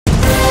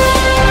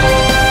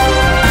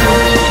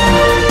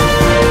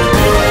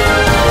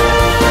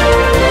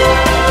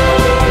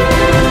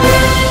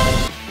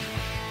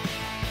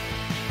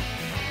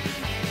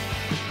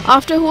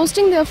After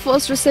hosting their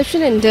first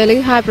reception in Delhi,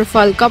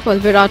 high-profile couple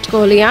Virat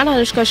Kohli and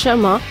Anushka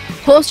Sharma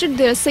hosted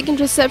their second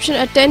reception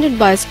attended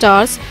by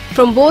stars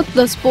from both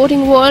the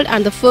sporting world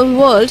and the film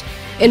world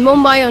in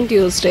Mumbai on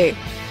Tuesday.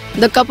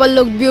 The couple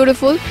looked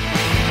beautiful.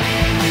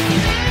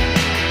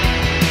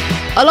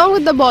 Along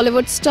with the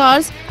Bollywood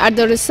stars, at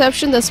the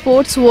reception the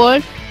sports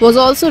world was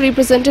also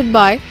represented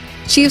by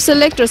Chief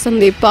Selector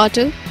Sandeep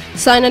Patil,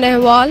 Saina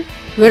Nehwal,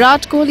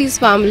 Virat Kohli's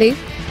family,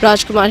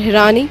 Rajkumar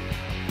Hirani,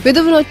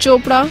 vidhu Vinod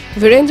Chopra,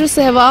 Virender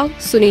Sehwag,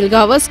 Sunil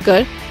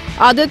Gavaskar,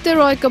 Aditya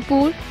Roy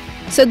Kapur,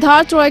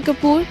 Sidharth Roy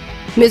Kapur,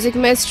 music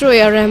maestro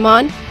A.R.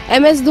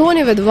 MS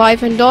Dhoni with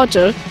wife and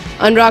daughter,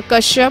 Anurag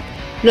Kahsyap,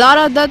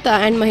 Lara Datta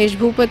and Mahesh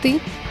Bhupathi,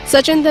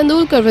 Sachin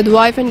Tendulkar with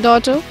wife and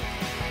daughter,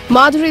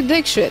 Madhuri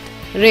Dixit,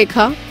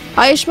 Rekha,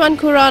 Ayushmaan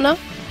Khurrana,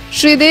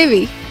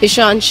 Sridevi,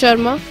 Ishaan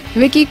Sharma,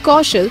 Vicky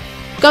Kaushal,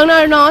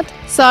 Kangana Ranaut,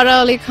 Sara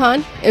Ali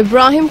Khan,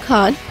 Ibrahim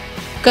Khan,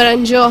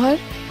 Karan Johar,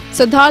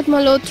 Sidharth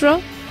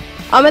Malhotra,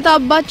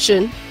 Amitabh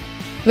Bachchan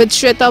with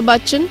Shweta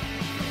Bachchan,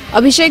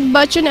 Abhishek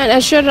Bachchan and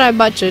Aishwarya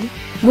Bachchan,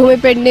 Bhumi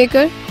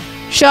Pednekar,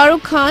 Shah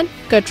Rukh Khan,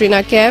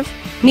 Katrina Kaif,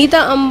 Nita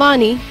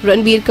Ambani,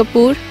 Ranbir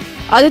Kapoor,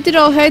 Aditya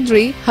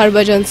Roy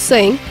Harbhajan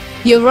Singh,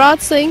 Yuvraj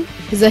Singh,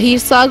 Zahir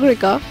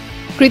Sagrika,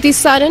 Kriti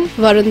Saran,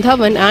 Varun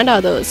Dhawan and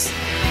others.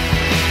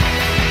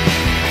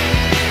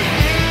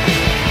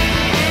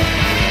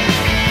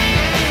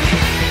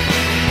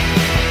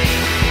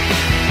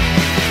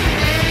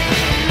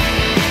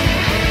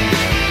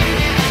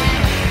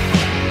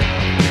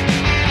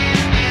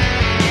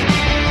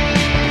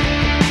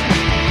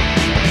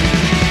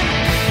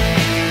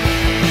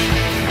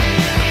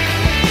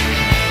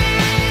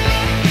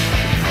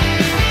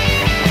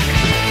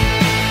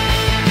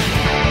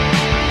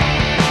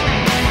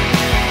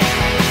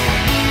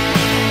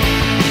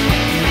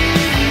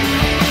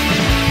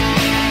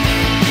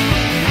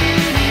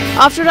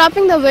 After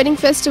wrapping the wedding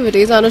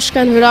festivities, Anushka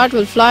and Virat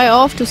will fly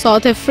off to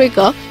South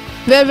Africa,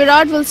 where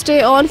Virat will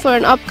stay on for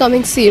an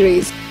upcoming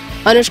series.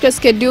 Anushka is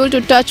scheduled to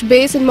touch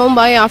base in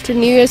Mumbai after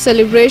New Year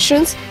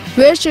celebrations,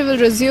 where she will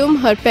resume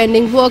her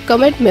pending work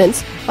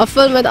commitments, a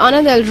film with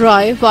Anand L.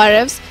 Rai,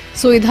 Varevs,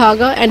 Sui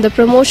Dhaga and the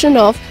promotion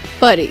of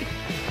Pari.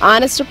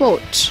 Honest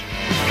report.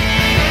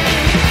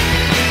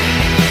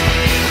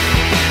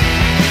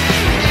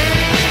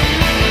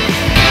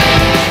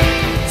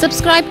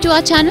 Subscribe to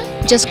our channel.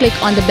 Just click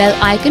on the bell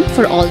icon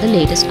for all the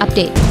latest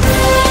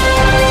updates.